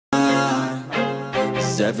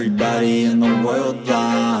everybody in the world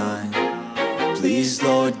blind? Please,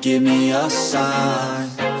 Lord, give me a sign,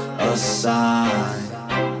 a sign.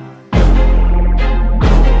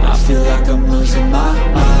 I feel like I'm losing my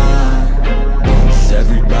mind. Is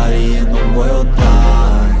everybody in the world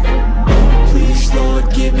blind? Please,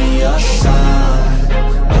 Lord, give me a sign,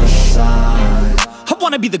 a sign. I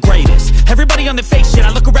wanna be the greatest. Everybody on the fake shit.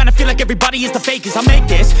 I look around and feel like everybody is the fakest. I make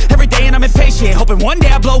this every day and I'm impatient, hoping one day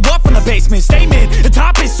I blow up from the basement. Statement, the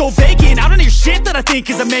top is so vacant. I don't hear shit that I think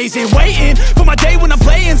is amazing. Waiting for my day when I'm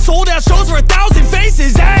playing sold out shows for 1,000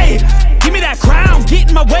 faces. Hey, give me that crown, get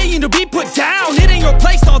in my way and to be put down. It ain't your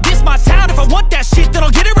place, all this my town. If I want that shit, then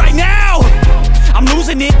I'll get it right now. I'm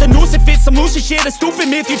losing it, the noose it fits. I'm losing shit, a stupid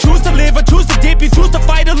myth. You choose to live or choose to dip. You choose to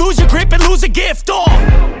fight or lose your grip and lose a gift.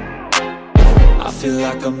 I feel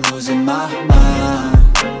like I'm losing my mind.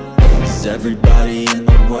 Is everybody in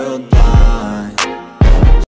the world blind?